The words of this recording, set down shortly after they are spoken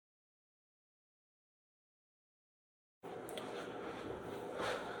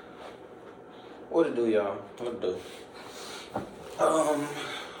What to do, y'all? What to do? Um,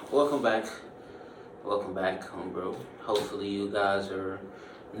 welcome back. Welcome back, bro. Hopefully you guys are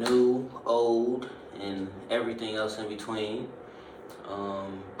new, old, and everything else in between.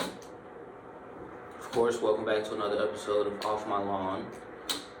 Of course, welcome back to another episode of Off My Lawn.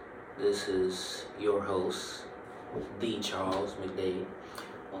 This is your host, the Charles McDade,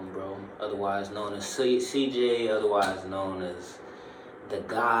 bro. Otherwise known as CJ, otherwise known as the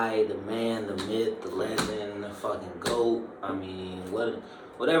guy, the man, the myth, the legend, the fucking GOAT. I mean,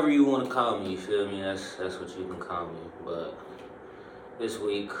 whatever you want to call me, you feel me? That's what you can call me. But this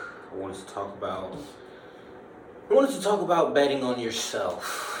week, I wanted to talk about betting on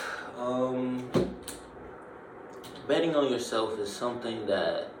yourself. Betting on yourself is something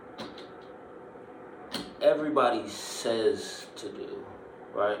that everybody says to do,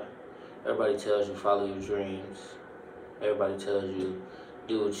 right? Everybody tells you follow your dreams. Everybody tells you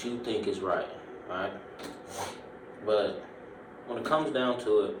do what you think is right? But when it comes down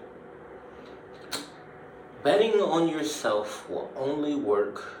to it, betting on yourself will only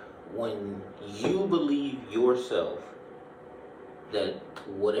work when you believe yourself that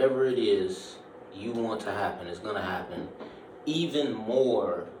whatever it is you want to happen is going to happen, even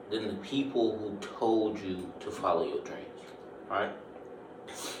more than the people who told you to follow your dreams, right?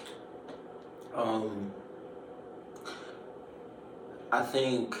 I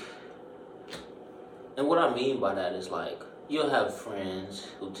think, and what I mean by that is like, you'll have friends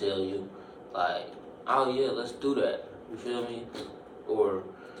who tell you, like, oh yeah, let's do that, you feel me? Or,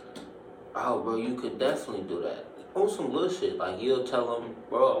 oh bro, you could definitely do that. On some little shit, like you'll tell them,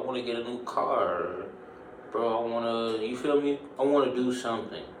 bro, I want to get a new car, or, bro, I want to, you feel me? I want to do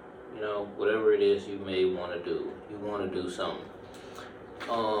something, you know, whatever it is you may want to do. You want to do something.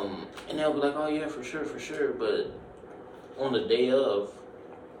 And they'll be like, oh yeah, for sure, but on the day of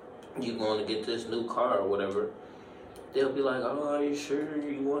you going to get this new car or whatever, they'll be like, oh, are you sure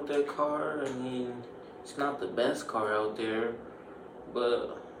you want that car? I mean, it's not the best car out there,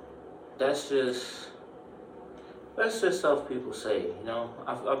 but that's just stuff people say, you know?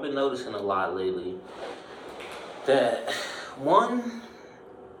 I've been noticing a lot lately that, one,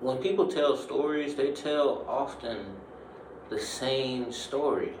 when people tell stories, they tell often the same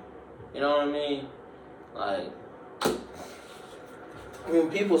story. You know what I mean? Like,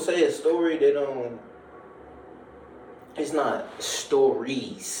 when people say a story, it's not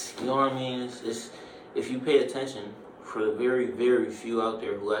stories. You know what I mean? It's if you pay attention, for the very, very few out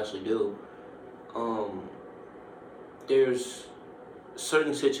there who actually do, there's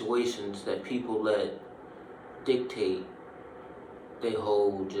certain situations that people let dictate they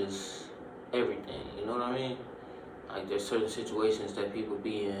whole just everything. You know what I mean? Like, there's certain situations that people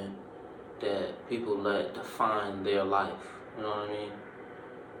be in that people let define their life. You know what I mean?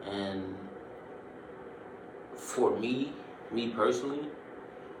 And for me personally,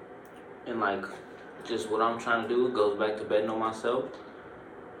 and like just what I'm trying to do, it goes back to betting on myself.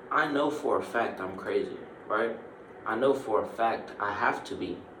 I know for a fact I'm crazy, right? I know for a fact I have to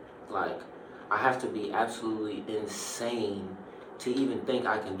be. Like, I have to be absolutely insane to even think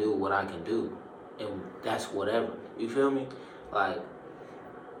I can do what I can do. And that's whatever. You feel me? Like,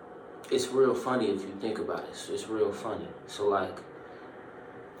 it's real funny if you think about it. It's real funny. So like,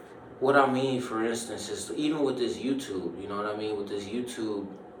 what I mean, for instance, is even with this YouTube, you know what I mean? With this YouTube,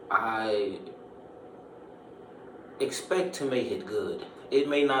 I expect to make it good. It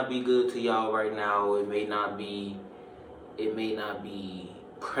may not be good to y'all right now. It may not be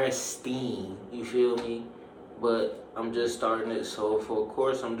pristine, you feel me? But I'm just starting it, so of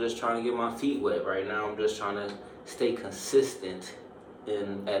course I'm just trying to get my feet wet right now. I'm just trying to stay consistent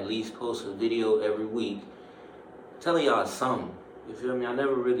and at least post a video every week telling y'all something. You feel me? I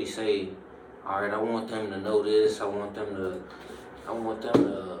never really say, all right, I want them to know this. I want them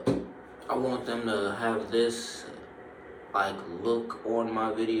to have this like look on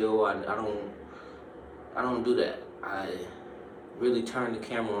my video. I don't do that. I really turn the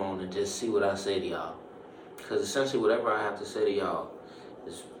camera on and just see what I say to y'all. Because essentially whatever I have to say to y'all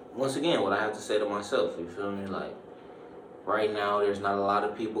is, once again, what I have to say to myself. You feel me? Like, right now, there's not a lot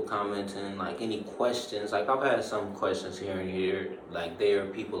of people commenting, like, any questions. Like, I've had some questions here and here. Like, there are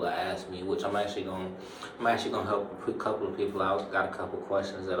people that ask me, which I'm actually gonna help a couple of people out. Got a couple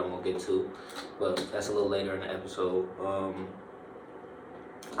questions that I'm gonna get to, but that's a little later in the episode.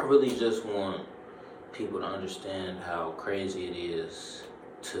 I really just want people to understand how crazy it is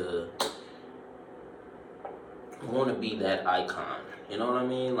to want to be that icon. You know what I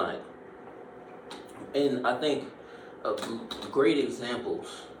mean? Like, and I think great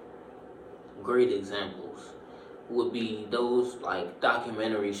examples would be those like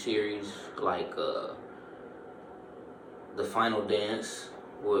documentary series like The Final Dance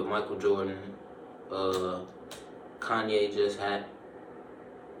with Michael Jordan. Uh, Kanye just had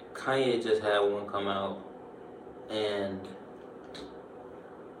one come out, and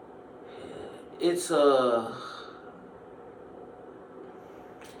it's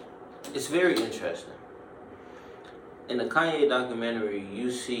it's very interesting. In the Kanye documentary, you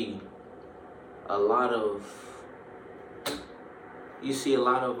see a lot of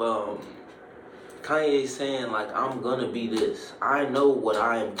Kanye saying like, I'm gonna be this. I know what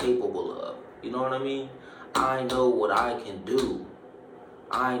I am capable of. You know what I mean? I know what I can do.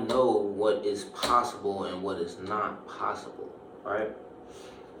 I know what is possible and what is not possible. Right?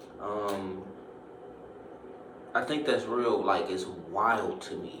 I think that's real. Like, it's wild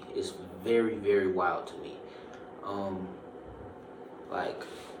to me. It's very, very wild to me. Like,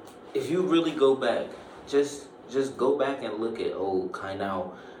 if you really go back, just go back and look at old Kanye.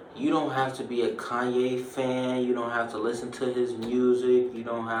 Now, you don't have to be a Kanye fan. You don't have to listen to his music. You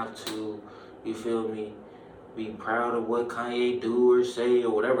don't have to, you feel me, be proud of what Kanye do or say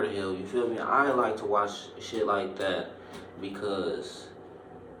or whatever the hell, you feel me? I like to watch shit like that because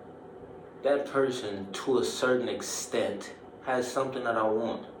that person, to a certain extent, has something that I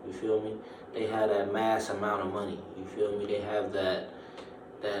want, you feel me? They have that mass amount of money, you feel me? They have that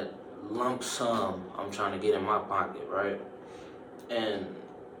lump sum I'm trying to get in my pocket, right? And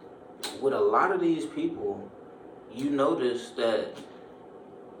with a lot of these people, you notice that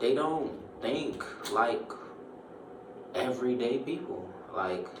they don't think like everyday people.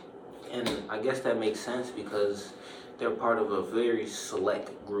 Like, and I guess that makes sense because they're part of a very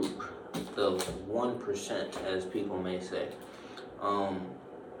select group, the 1%, as people may say.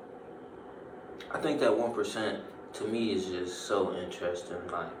 I think that 1% to me is just so interesting.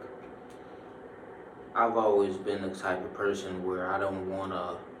 Like, I've always been the type of person where I don't want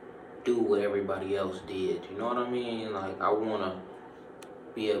to do what everybody else did. You know what I mean? Like, I want to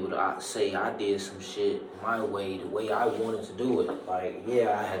be able to say I did some shit my way, the way I wanted to do it. Like,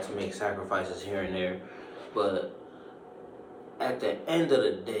 yeah, I had to make sacrifices here and there, but at the end of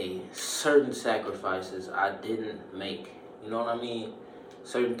the day, certain sacrifices I didn't make. You know what I mean?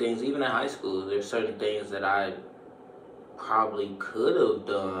 Certain things, even in high school, there's certain things that I probably could have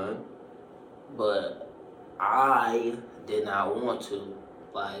done, but I did not want to.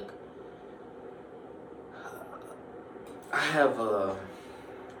 Like, I have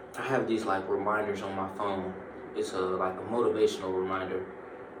these like reminders on my phone. It's like a motivational reminder,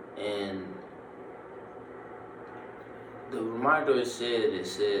 and the reminder it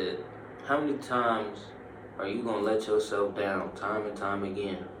said, how many times are you gonna let yourself down time and time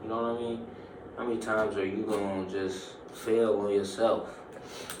again? You know what I mean? How many times are you gonna just fail on yourself?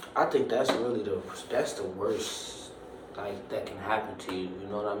 I think that's really the worst, like, that can happen to you. You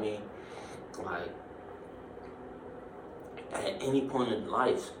know what I mean? Like, at any point in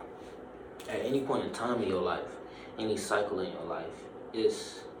life, at any point in time in your life, any cycle in your life, you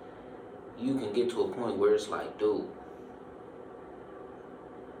can get to a point where it's like, dude,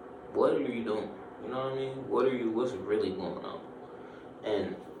 what are you doing? You know what I mean? What's really going on?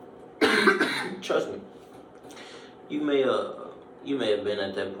 And trust me, you may have been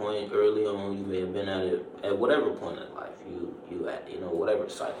at that point early on. You may have been at it at whatever point in life you at. You know, whatever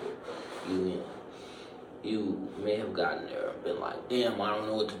cycle you in. You may have gotten there and been like, damn, I don't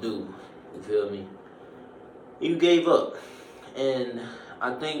know what to do. You feel me? You gave up. And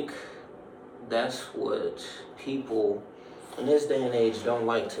I think that's what people in this day and age don't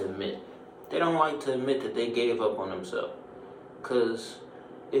like to admit. They don't like to admit that they gave up on themselves. Because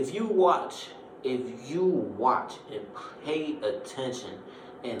if you watch and pay attention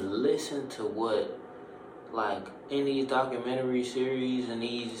and listen to what, like, in these documentary series and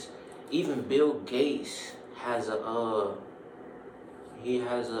these, even Bill Gates has I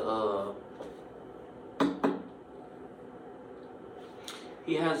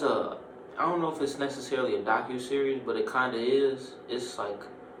don't know if it's necessarily a docu-series, but it kind of is. It's like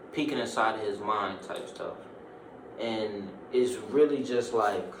peeking inside of his mind type stuff. And it's really just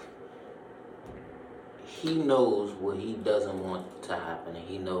like, he knows what he doesn't want to happen, and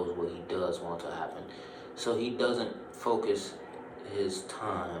he knows what he does want to happen. So he doesn't focus his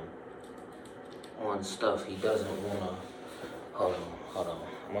time on stuff he doesn't want to. Hold on.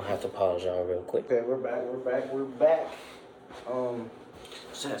 I'm going to have to pause y'all real quick. Okay, we're back.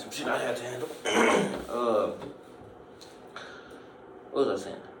 Just had some shit I had to handle. What was I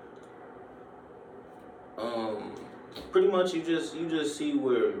saying? Pretty much you just see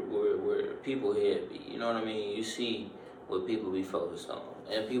where people head be. You know what I mean? You see what people be focused on,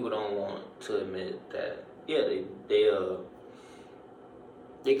 and people don't want to admit that yeah,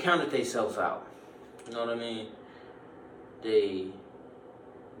 they counted themselves out. You know what I mean? They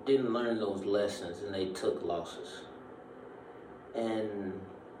didn't learn those lessons and they took losses. And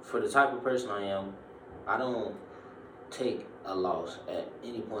for the type of person I am, I don't take a loss at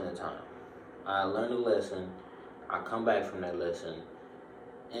any point in time. I learn a lesson, I come back from that lesson,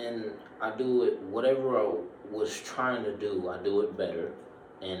 and I do it, whatever I was trying to do, I do it better.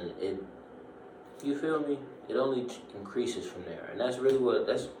 And you feel me? It only increases from there. And that's really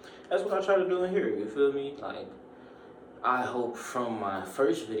that's what I try to do in here, you feel me? Like, I hope from my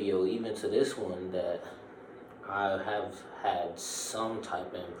first video even to this one that I have had some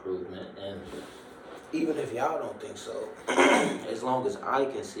type of improvement, and even if y'all don't think so, as long as I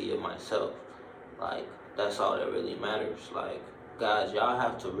can see it myself, like, that's all that really matters. Like, guys, y'all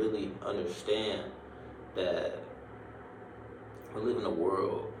have to really understand that we live in a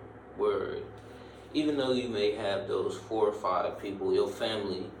world where even though you may have those 4 or 5 people, your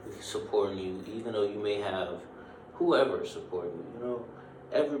family supporting you, even though you may have whoever supporting you, you know,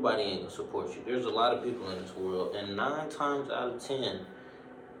 everybody ain't gonna support you. There's a lot of people in this world, and 9 times out of 10,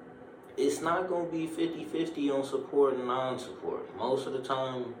 it's not gonna be 50-50 on support and non-support. Most of the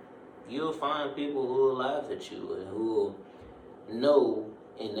time, you'll find people who will laugh at you and who will know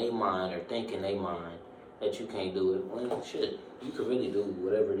in their mind or think in their mind that you can't do it. When shit, you can really do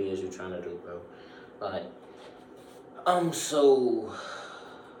whatever it is you're trying to do, bro. Like, I'm so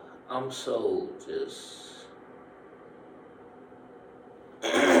just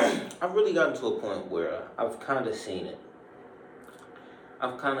I've really gotten to a point where I've kind of seen it.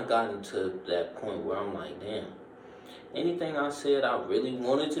 I've kind of gotten to that point where I'm like, damn, anything I said I really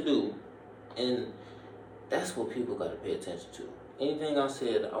wanted to do, and that's what people got to pay attention to. Anything I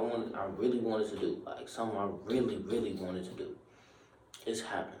said I really wanted to do, like something I really, really wanted to do, it's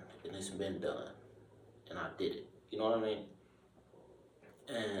happened and it's been done, and I did it. You know what I mean?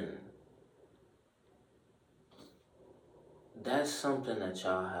 And that's something that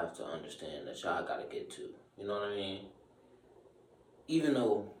y'all have to understand, that y'all got to get to. You know what I mean? Even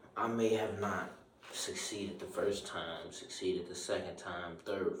though I may have not succeeded the first time, succeeded the second time,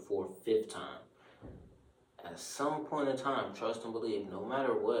 third, fourth, fifth time, at some point in time, trust and believe, no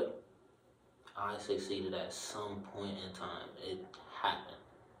matter what, I succeeded at some point in time. It happened,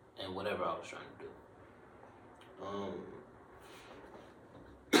 and whatever I was trying to do.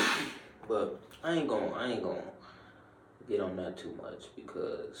 But I ain't gonna get on that too much,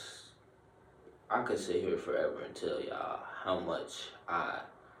 because I could sit here forever and tell y'all how much I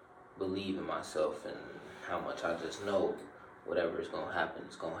believe in myself and how much I just know whatever is gonna happen,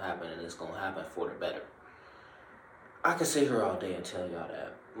 it's gonna happen, and it's gonna happen for the better. I could sit here all day and tell y'all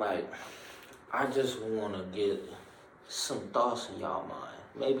that. Like, I just wanna get some thoughts in y'all mind.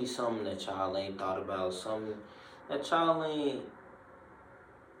 Maybe something that y'all ain't thought about, something that y'all ain't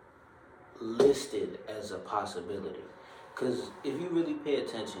listed as a possibility. Because if you really pay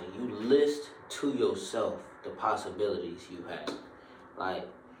attention, you list to yourself the possibilities you have. Like,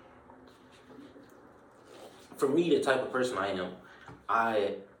 for me, the type of person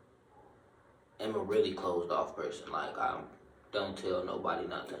I am a really closed off person. Like, I don't tell nobody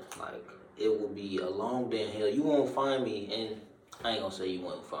nothing. Like, it will be a long day in hell. You won't find me, and I ain't gonna say you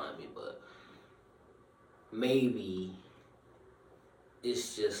won't find me, but maybe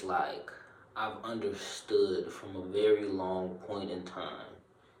it's just like I've understood from a very long point in time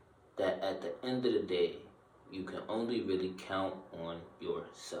that at the end of the day, you can only really count on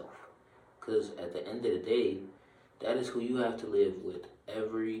yourself. Because at the end of the day, that is who you have to live with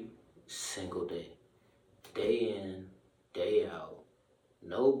every single day. Day in, day out,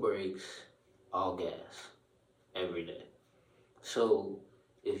 no breaks, all gas, every day. So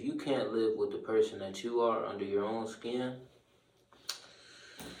if you can't live with the person that you are under your own skin,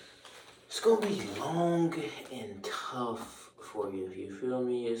 it's gonna be long and tough for you, if you feel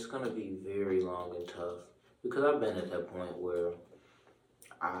me. It's gonna be very long and tough, because I've been at that point where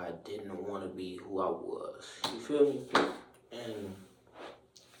I didn't want to be who I was, you feel me? And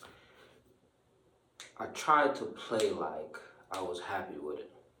I tried to play like I was happy with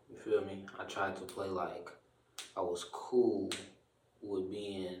it, you feel me? I tried to play like I was cool with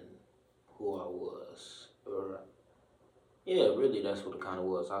being who I was, or yeah, really, that's what it kind of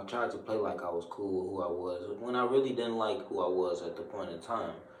was. I tried to play like I was cool with who I was, when I really didn't like who I was at the point in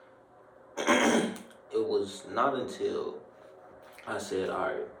time. It was not until I said, all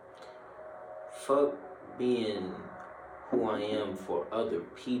right, fuck being who I am for other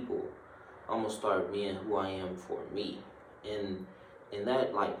people. I'm gonna start being who I am for me. And in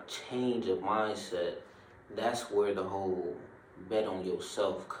that, like, change of mindset, that's where the whole bet on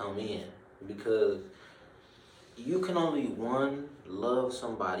yourself come in. Because you can only one love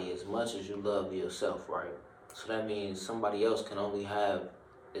somebody as much as you love yourself, right? So that means somebody else can only have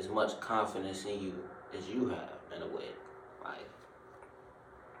as much confidence in you as you have, in a way. Like,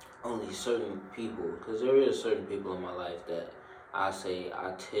 only certain people, because there is certain people in my life that I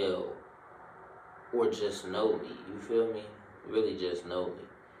tell, or just know me. You feel me? Really just know me.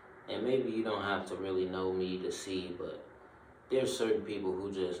 And maybe you don't have to really know me to see, but there's certain people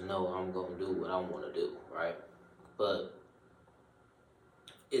who just know I'm gonna do what I want to do, right? But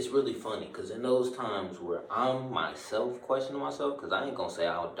it's really funny because in those times where I'm myself questioning myself, because I ain't gonna say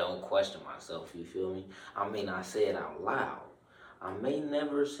I don't question myself, you feel me? I may not say it out loud. I may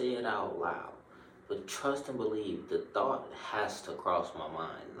never say it out loud, but trust and believe the thought has to cross my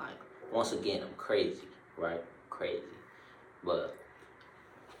mind. Like, once again, I'm crazy, right? Crazy. But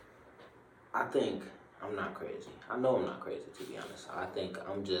I think I'm not crazy. I know I'm not crazy, to be honest. I think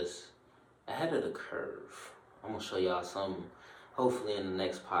I'm just ahead of the curve. I'm gonna show y'all something, hopefully in the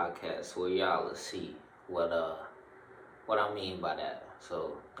next podcast, where y'all will see what I mean by that.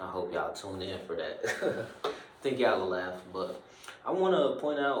 So I hope y'all tune in for that. Think y'all will laugh, but I want to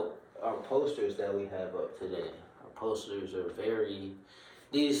point out our posters that we have up today. Our posters are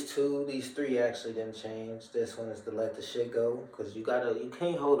these three actually didn't change. This one is to let the shit go, because you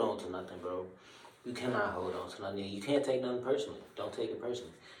can't hold on to nothing, bro. You cannot hold on to nothing. You can't take nothing personally. Don't take it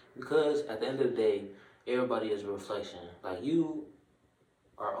personally. Because at the end of the day, everybody is a reflection. Like, you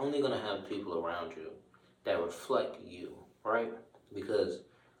are only going to have people around you that reflect you, right? Because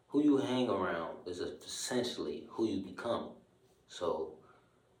who you hang around is essentially who you become. So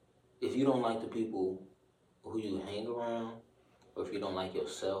if you don't like the people who you hang around, or if you don't like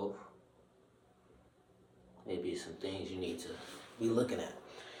yourself, maybe some things you need to be looking at.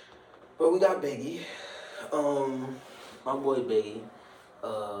 But we got Biggie. My boy Biggie.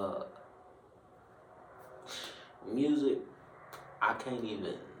 Music, I can't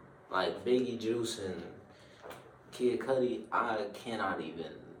even, like Biggie, Juice, and Kid Cudi, I cannot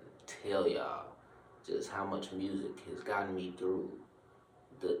even tell y'all just how much music has gotten me through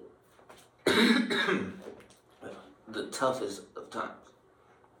the the toughest of times.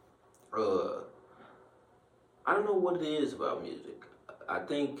 I don't know what it is about music. I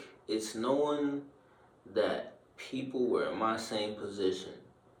think it's knowing that people were in my same position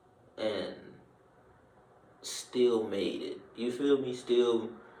and still made it. You feel me? Still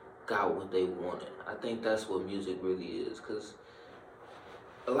got what they wanted. I think that's what music really is. Because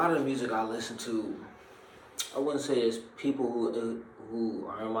a lot of the music I listen to, I wouldn't say it's people who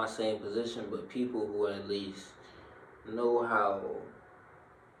are in my same position, but people who at least know how,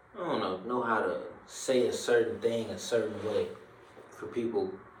 I don't know how to say a certain thing a certain way for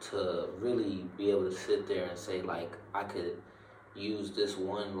people to really be able to sit there and say, like, I could use this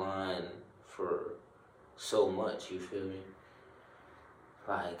one line for so much, you feel me?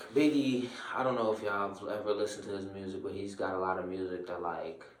 Like, Biggie, I don't know if y'all have ever listened to his music, but he's got a lot of music that,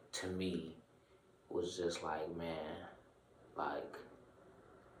 like, to me, was just like, man, like,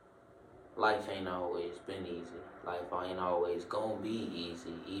 life ain't always been easy. Life ain't always gonna be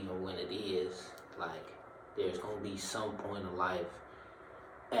easy, even when it is. Like, there's gonna be some point in life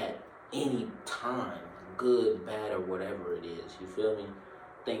at any time, good, bad, or whatever it is. You feel me?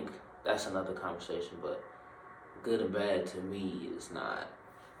 I think that's another conversation, but good and bad to me is not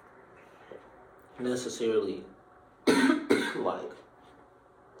necessarily like,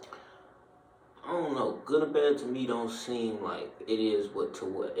 I don't know, good and bad to me don't seem like it is what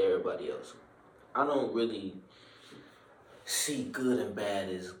everybody else. I don't really see good and bad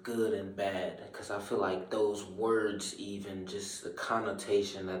as good and bad, because I feel like those words, even just the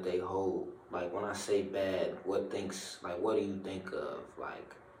connotation that they hold, like when I say bad, what do you think of?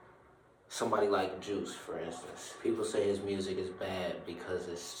 Like, somebody like Juice, for instance. People say his music is bad because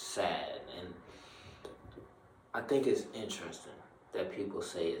it's sad, and I think it's interesting that people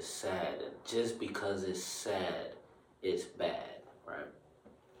say it's sad, and just because it's sad, it's bad, right?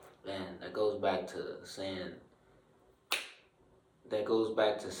 And that goes back to saying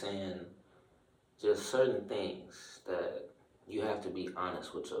just certain things that you have to be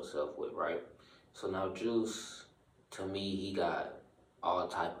honest with yourself with, right? So now Juice, to me, he got all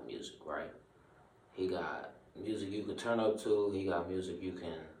type of music, right? He got music you can turn up to, he got music you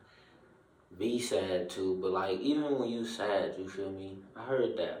can be sad to, but like, even when you sad, you feel me? I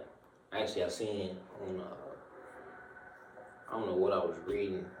heard that. Actually, I seen it on, I don't know what I was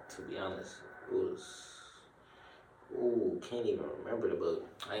reading, to be honest. It was, can't even remember the book.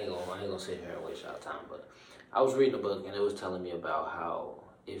 I ain't gonna sit here and waste y'all time, but I was reading a book and it was telling me about how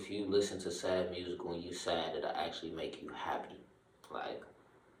if you listen to sad music when you sad, it'll actually make you happy. Like,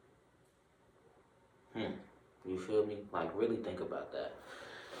 You feel me? Like, really think about that.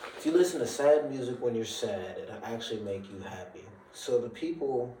 If you listen to sad music when you're sad, it'll actually make you happy. So the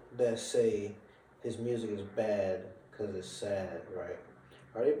people that say his music is bad because it's sad, right?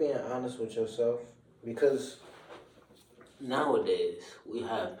 Are they being honest with yourself? Because nowadays we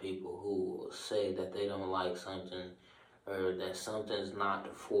have people who say that they don't like something or that something's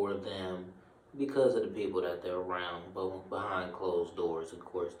not for them because of the people that they're around. But behind closed doors, of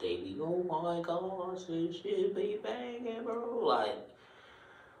course, they be, oh my gosh, this shit be banging, bro. Like,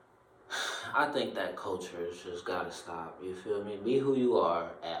 I think that culture has just gotta stop. You feel me? Be who you are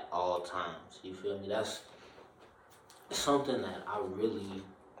at all times. You feel me? That's something that I really.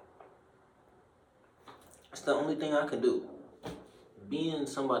 It's the only thing I can do. Being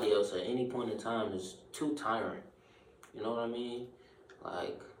somebody else at any point in time is too tiring. You know what I mean?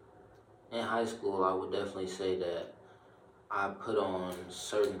 Like, in high school, I would definitely say that I put on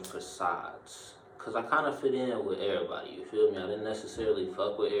certain facades. Because I kind of fit in with everybody, you feel me? I didn't necessarily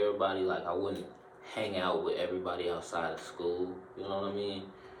fuck with everybody. Like, I wouldn't hang out with everybody outside of school, you know what I mean?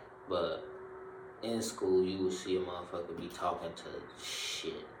 But in school, you would see a motherfucker be talking to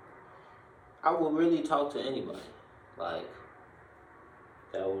shit. I would really talk to anybody. Like,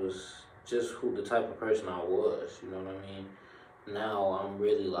 that was just who the type of person I was, you know what I mean? Now I'm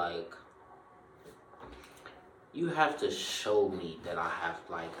really like, you have to show me that I have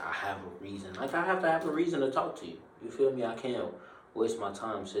a reason. Like, I have to have a reason to talk to you. You feel me? I can't waste my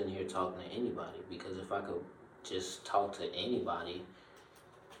time sitting here talking to anybody, because if I could just talk to anybody,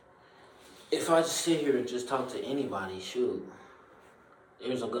 if I just sit here and just talk to anybody, shoot,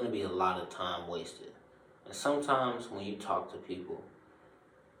 there's going to be a lot of time wasted. And sometimes when you talk to people,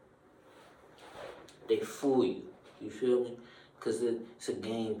 they fool you. You feel me? Because it's a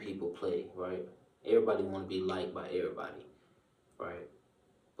game people play, right? Everybody want to be liked by everybody, right?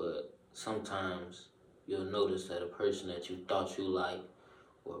 But sometimes you'll notice that a person that you thought you liked,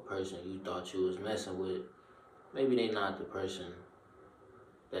 or a person you thought you was messing with, maybe they not the person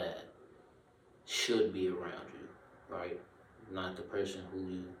that should be around you, right? Not the person who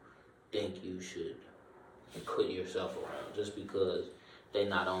you think you should put yourself around, just because they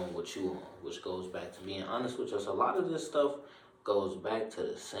not on what you on, which goes back to being honest with us. A lot of this stuff goes back to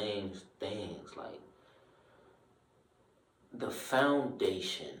the same things, like the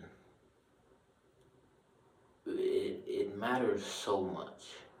foundation. It matters so much,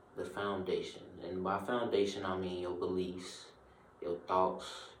 the foundation. And by foundation, I mean your beliefs, your thoughts,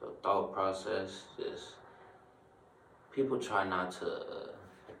 your thought process. Just people try not to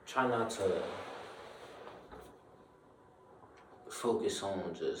focus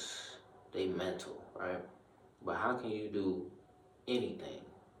on just they mental, right? But how can you do anything?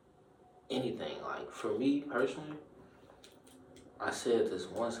 Anything. Like, for me personally, I said this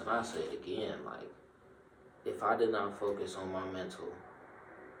once and I say it again, like, if I did not focus on my mental,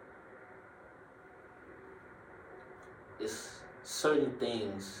 it's certain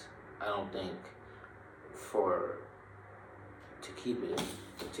things I don't think, for to keep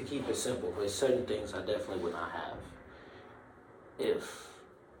it simple, but certain things I definitely would not have if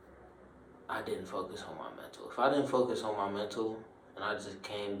I didn't focus on my mental. If I didn't focus on my mental and I just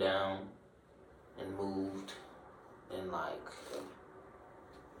came down and moved and, like,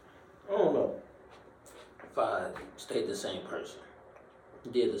 I don't know, if I stayed the same person,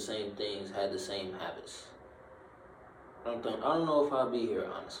 did the same things, had the same habits, I don't know if I'd be here,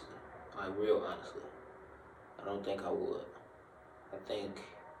 honestly. Like, real honestly. I don't think I would. I think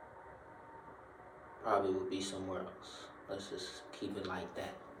probably would be somewhere else. Let's just keep it like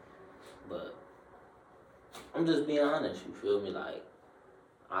that. But I'm just being honest, you feel me? Like,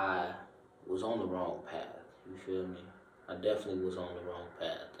 I was on the wrong path, you feel me? I definitely was on the wrong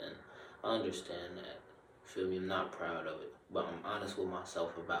path, and I understand that, you feel me? I'm not proud of it, but I'm honest with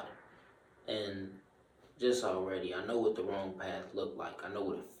myself about it. And just already, I know what the wrong path look like. I know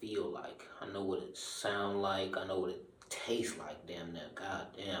what it feel like. I know what it sound like. I know what it tastes like, damn near. God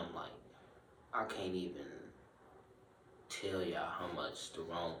damn, like, I can't even tell y'all how much the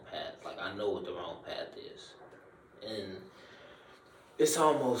wrong path, like, I know what the wrong path is. And it's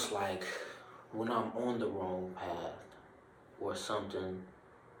almost like when I'm on the wrong path, or something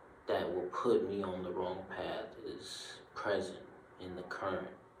that will put me on the wrong path is present in the current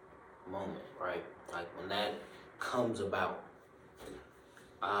moment, right? Like, when that comes about,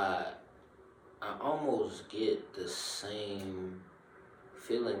 I almost get the same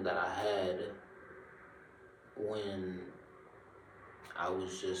feeling that I had when I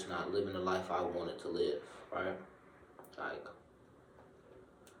was just not living the life I wanted to live, right? Like,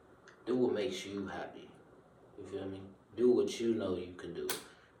 do what makes you happy. You feel me? Do what you know you can do.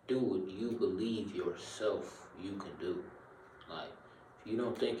 Do what you believe yourself you can do. Like, if you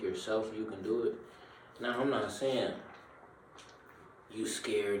don't think yourself you can do it, now I'm not saying you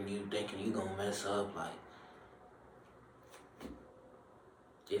scared and you thinking you gonna mess up. Like,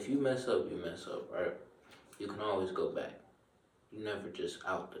 if you mess up, you mess up, right? You can always go back. You never just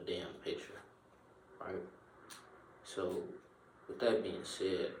out the damn picture, right? So, with that being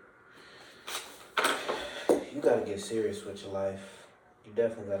said, you gotta get serious with your life. You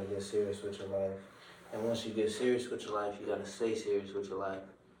definitely gotta get serious with your life. And once you get serious with your life, you gotta stay serious with your life.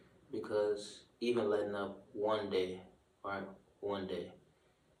 Because even letting up one day, right? One day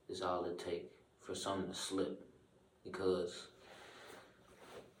is all it takes for something to slip. Because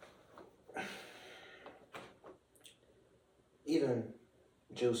even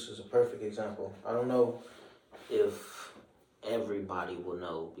Juice is a perfect example. I don't know if everybody will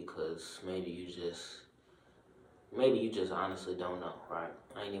know because maybe you just honestly don't know, right?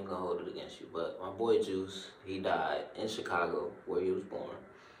 I ain't even gonna hold it against you. But my boy Juice, he died in Chicago where he was born.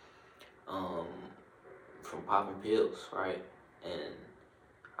 From popping pills, right? And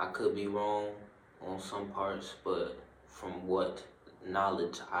I could be wrong on some parts, but from what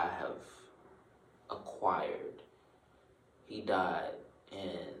knowledge I have acquired, he died,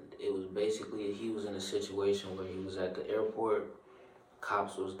 and it was basically he was in a situation where he was at the airport,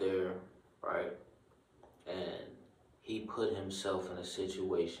 cops was there, right? And he put himself in a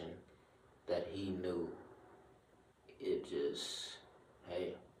situation that he knew it just,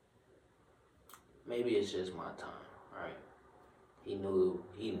 hey, maybe it's just my time, right? He knew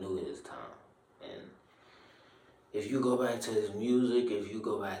his time. And if you go back to his music, if you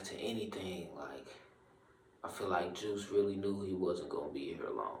go back to anything, like, I feel like Juice really knew he wasn't gonna be here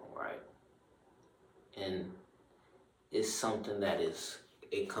long, right? And it's something that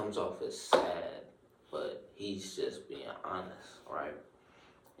it comes off as sad, but he's just being honest, right?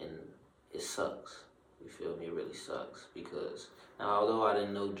 And it sucks. You feel me? It really sucks because now, although I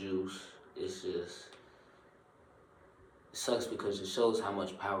didn't know Juice, it sucks because it shows how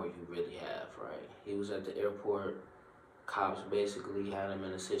much power you really have, right? He was at the airport. Cops basically had him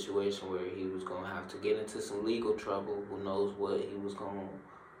in a situation where he was going to have to get into some legal trouble. Who knows what he was going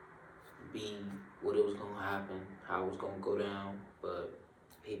to be, what it was going to happen, how it was going to go down. But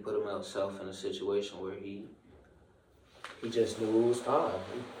he put himself in a situation where he just knew it was time.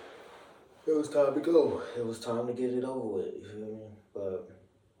 It was time to go. It was time to get it over with, you feel me? But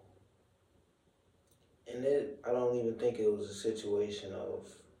I don't even think it was a situation of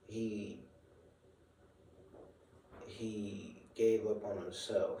he gave up on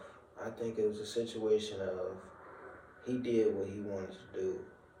himself. I think it was a situation of he did what he wanted to do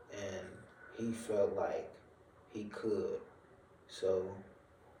and he felt like he could. So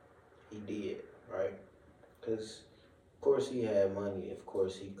he did, right? Because of course he had money. Of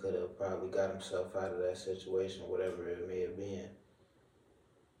course he could have probably got himself out of that situation, whatever it may have been.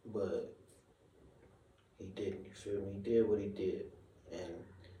 But he didn't, you feel me? He did what he did. And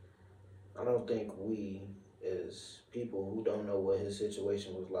I don't think we, as people who don't know what his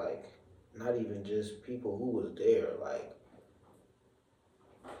situation was like, not even just people who was there, like,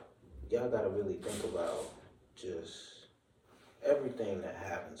 y'all gotta really think about just everything that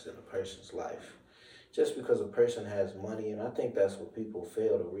happens in a person's life. Just because a person has money, and I think that's what people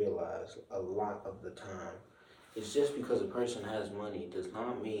fail to realize a lot of the time, it's just because a person has money does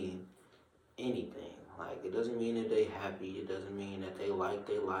not mean anything. Like, it doesn't mean that they happy, it doesn't mean that they like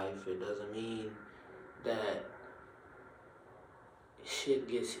their life, it doesn't mean that shit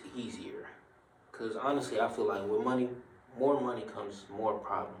gets easier. Because honestly, I feel like with money, more money comes more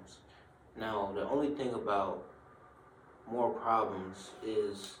problems. Now, the only thing about more problems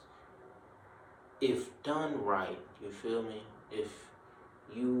is if done right, you feel me? If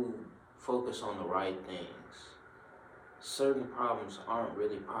you focus on the right things, certain problems aren't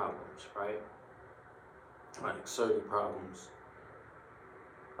really problems, right? Like, certain problems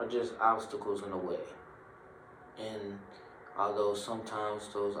are just obstacles in the way. And although sometimes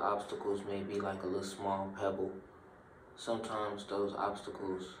those obstacles may be like a little small pebble, sometimes those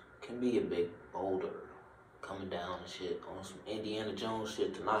obstacles can be a big boulder coming down and shit on some Indiana Jones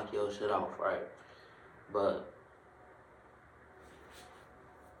shit to knock your shit off, right? But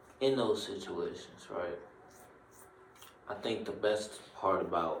in those situations, right, I think the best part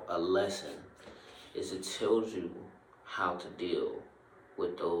about a lesson is it tells you how to deal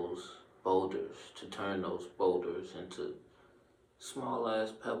with those boulders, to turn those boulders into small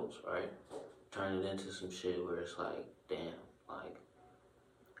ass pebbles, right? Turn it into some shit where it's like, damn, like,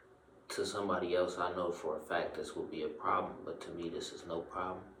 to somebody else I know for a fact this will be a problem, but to me this is no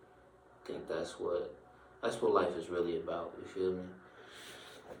problem. I think that's what life is really about, you feel me?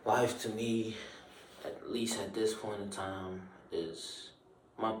 Life to me at least at this point in time, is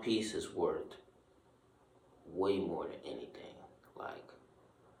my peace is worth way more than anything. Like,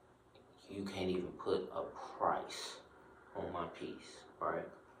 you can't even put a price on my peace, right?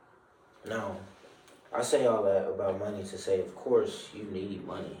 Now, I say all that about money to say, of course, you need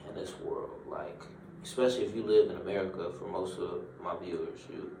money in this world. Like, especially if you live in America. For most of my viewers,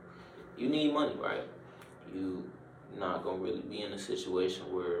 you need money, right? You not gonna really be in a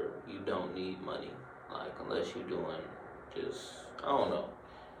situation where you don't need money, like unless you're doing just I don't know.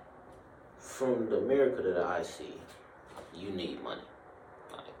 From the America that I see, you need money.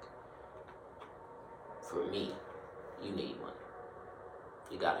 Like for me, you need money.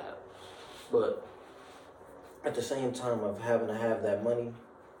 You gotta have it. But at the same time of having to have that money,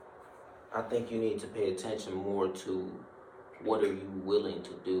 I think you need to pay attention more to what are you willing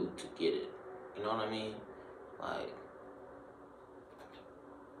to do to get it. You know what I mean? Like,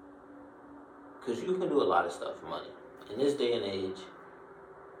 because you can do a lot of stuff for money. In this day and age,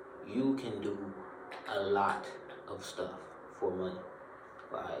 you can do a lot of stuff for money.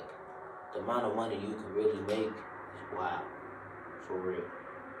 Like, the amount of money you can really make is wild, for real.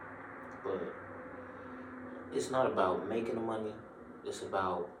 But it's not about making the money. It's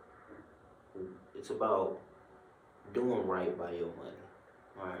about doing right by your money,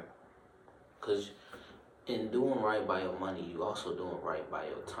 right? Because in doing right by your money, you also doing right by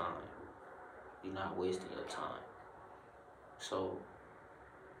your time. You're not wasting your time. So,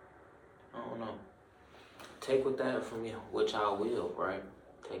 I don't know. Take with that from you, which I will, right?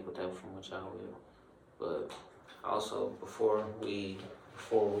 Take with that from which I will. But also, before we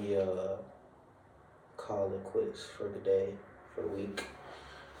call it quits for the day, for the week,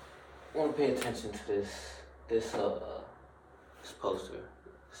 I want to pay attention to this poster. It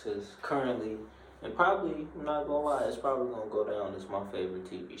says currently, and probably, I'm not gonna lie, it's probably gonna go down as my favorite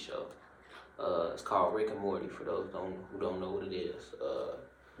TV show. It's called Rick and Morty, for those who don't know what it is.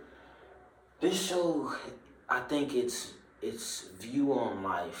 This show, I think its view on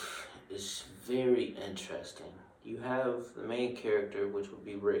life is very interesting. You have the main character, which would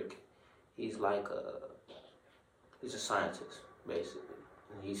be Rick. He's a scientist, basically.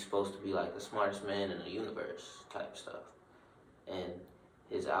 And he's supposed to be like the smartest man in the universe type stuff. And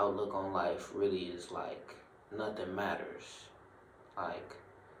his outlook on life really is like nothing matters. Like,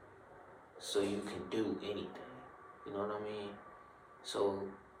 so you can do anything. You know what I mean? So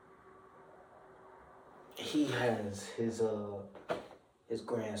he has his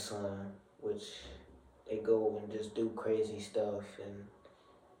grandson, which they go and just do crazy stuff, and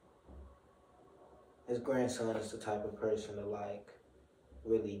his grandson is the type of person to like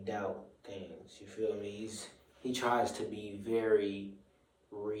really doubt things. You feel me? He tries to be very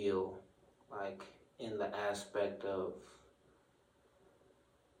real, like in the aspect of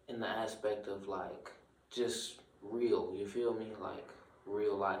like just real. You feel me? Like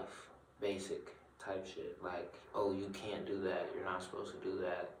real life, basic type shit. Like, oh, you can't do that. You're not supposed to do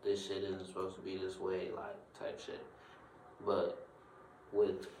that. This shit isn't supposed to be this way. Like type shit. But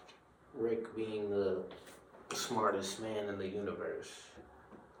with Rick being the smartest man in the universe,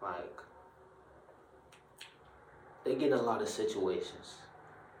 like they get in a lot of situations,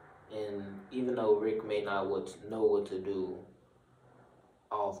 and even though Rick may not know what to do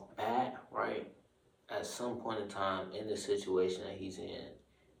off bat, right? At some point in time in the situation that he's in,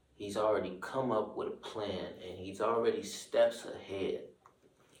 he's already come up with a plan, and he's already steps ahead.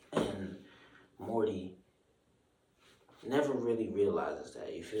 And Morty never really realizes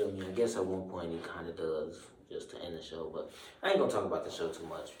that. You feel me? I guess at one point he kind of does, just to end the show. But I ain't gonna talk about the show too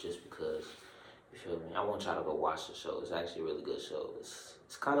much, just because. You feel me? I want y'all to go watch the show. It's actually a really good show. It's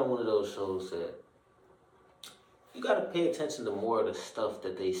kind of one of those shows that you gotta pay attention to more of the stuff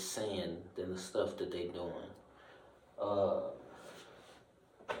that they saying than the stuff that they doing.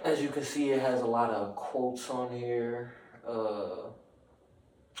 As you can see, it has a lot of quotes on here.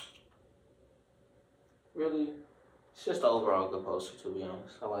 Really, it's just an overall good poster, to be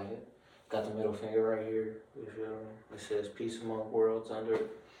honest. I like it. Got the middle finger right here. You feel me? It says "Peace among worlds" under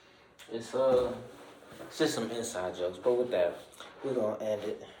it. It's just some inside jokes. But with that, we're gonna end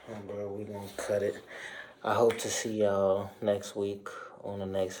it, bro. We're gonna cut it. I hope to see y'all next week on the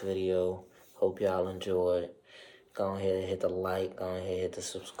next video. Hope y'all enjoyed. Go ahead and hit the like. Go ahead and hit the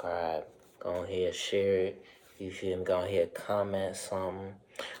subscribe. Go ahead and share it. You feel me? Go ahead and comment something.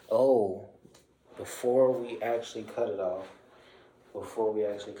 Oh, before we actually cut it off, I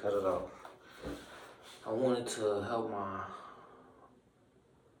wanted to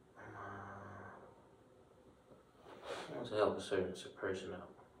help a certain person out.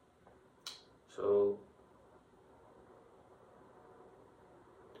 So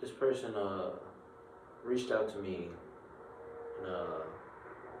this person reached out to me, and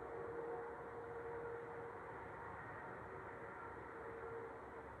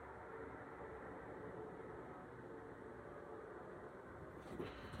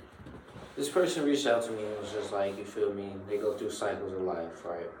this person reached out to me and was just like, you feel me? They go through cycles of life,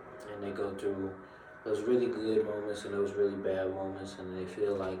 right? And they go through those really good moments and those really bad moments, and they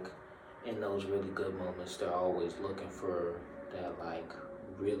feel like in those really good moments, they're always looking for that like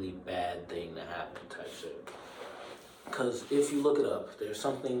really bad thing to happen type shit. Because if you look it up, there's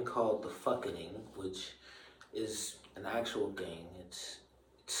something called the fucking, which is an actual thing. It's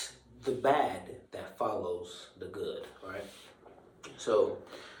the bad that follows the good, right? So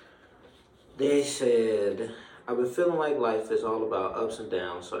they said, I've been feeling like life is all about ups and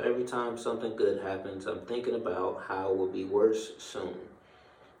downs, so every time something good happens, I'm thinking about how it will be worse soon.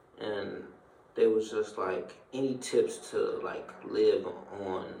 And there was just like, any tips to like live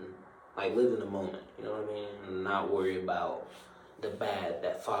in the moment, you know what I mean? And not worry about the bad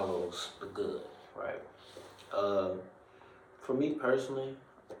that follows the good, right? For me personally,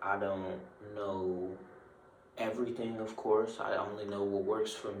 I don't know everything, of course. I only know what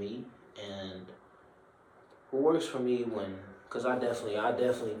works for me, and what works for me because I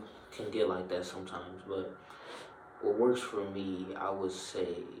definitely can get like that sometimes, but what works for me, I would say,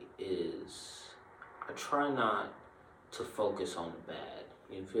 is I try not to focus on the bad.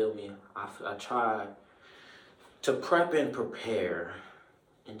 You feel me? I try to prep and prepare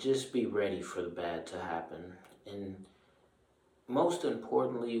and just be ready for the bad to happen. And most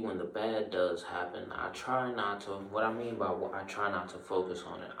importantly, when the bad does happen, I try not to, what I mean by what I try not to focus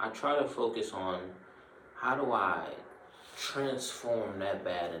on it, I try to focus on how do I transform that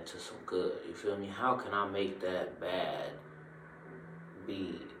bad into some good. You feel me? How can I make that bad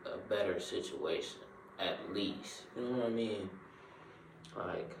be a better situation, at least? You know what I mean?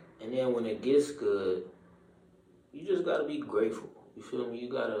 Like, and then when it gets good, you just gotta be grateful. You feel me?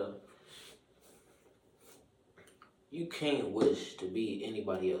 You can't wish to be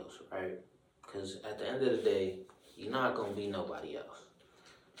anybody else, right? Because at the end of the day, you're not gonna be nobody else.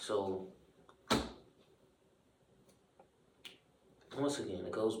 So, once again,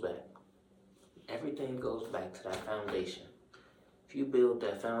 it goes back. Everything goes back to that foundation. If you build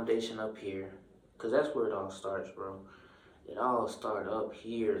that foundation up here, because that's where it all starts, bro. It all start up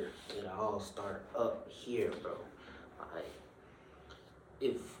here. Bro. Like,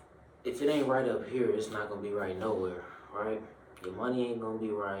 if it ain't right up here, it's not gonna be right nowhere, right? Your money ain't gonna be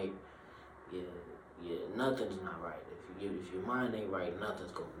right. Nothing's not right. If your mind ain't right,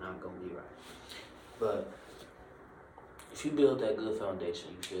 nothing's not gonna be right. But if you build that good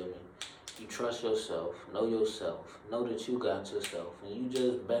foundation, you feel me? You trust yourself, know that you got yourself, and you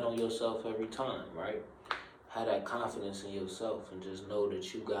just bet on yourself every time, right? Have that confidence in yourself and just know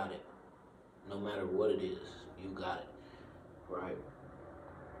that you got it. No matter what it is, you got it, right?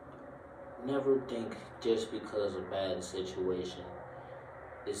 Never think just because a bad situation,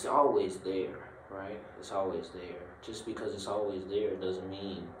 it's always there, right? It's always there. Just because it's always there doesn't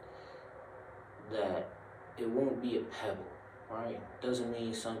mean that it won't be a pebble, right? Doesn't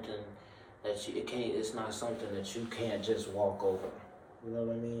mean something that it's not something that you can't just walk over. You know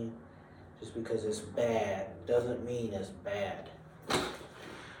what I mean? Just because it's bad doesn't mean it's bad.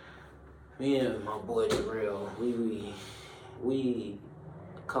 Me and my boy Jarrell, we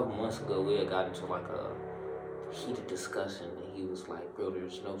a couple months ago, we had got into like a heated discussion, and he was like, bro,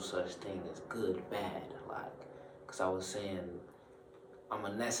 there's no such thing as good, bad, like, because I was saying I'm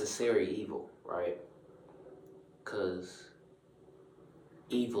a necessary evil, right? Because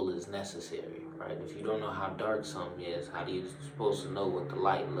evil is necessary, right? If you don't know how dark something is, how do you supposed to know what the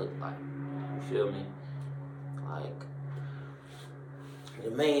light looked like? You feel me? Like,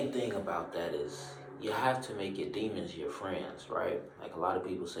 the main thing about that is you have to make your demons your friends, right? Like, a lot of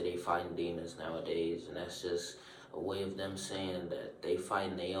people say they fighting demons nowadays, and that's just a way of them saying that they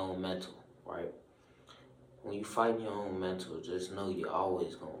fighting their own mental, right? When you fight your own mental, just know you're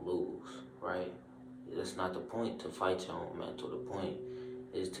always gonna lose, right? That's not the point to fight your own mental. The point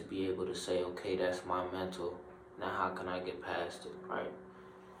is to be able to say, okay, that's my mental. Now how can I get past it, right?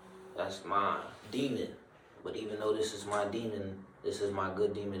 That's my demon. But even though this is my demon, this is my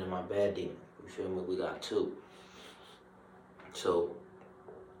good demon and my bad demon. You feel me? We got two. So,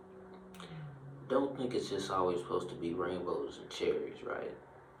 don't think it's just always supposed to be rainbows and cherries, right?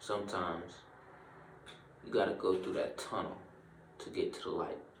 Sometimes you gotta go through that tunnel to get to the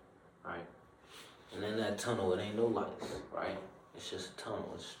light, right? And in that tunnel, it ain't no lights, right? It's just a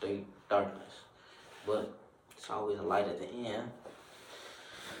tunnel. It's straight darkness. But it's always a light at the end.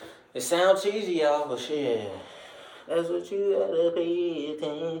 It sounds cheesy, y'all, but shit, that's what you gotta pay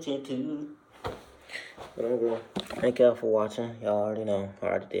attention to. But I'm going. Thank y'all for watching. Y'all already know.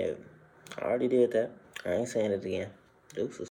 I already did that. I ain't saying it again. Deuces.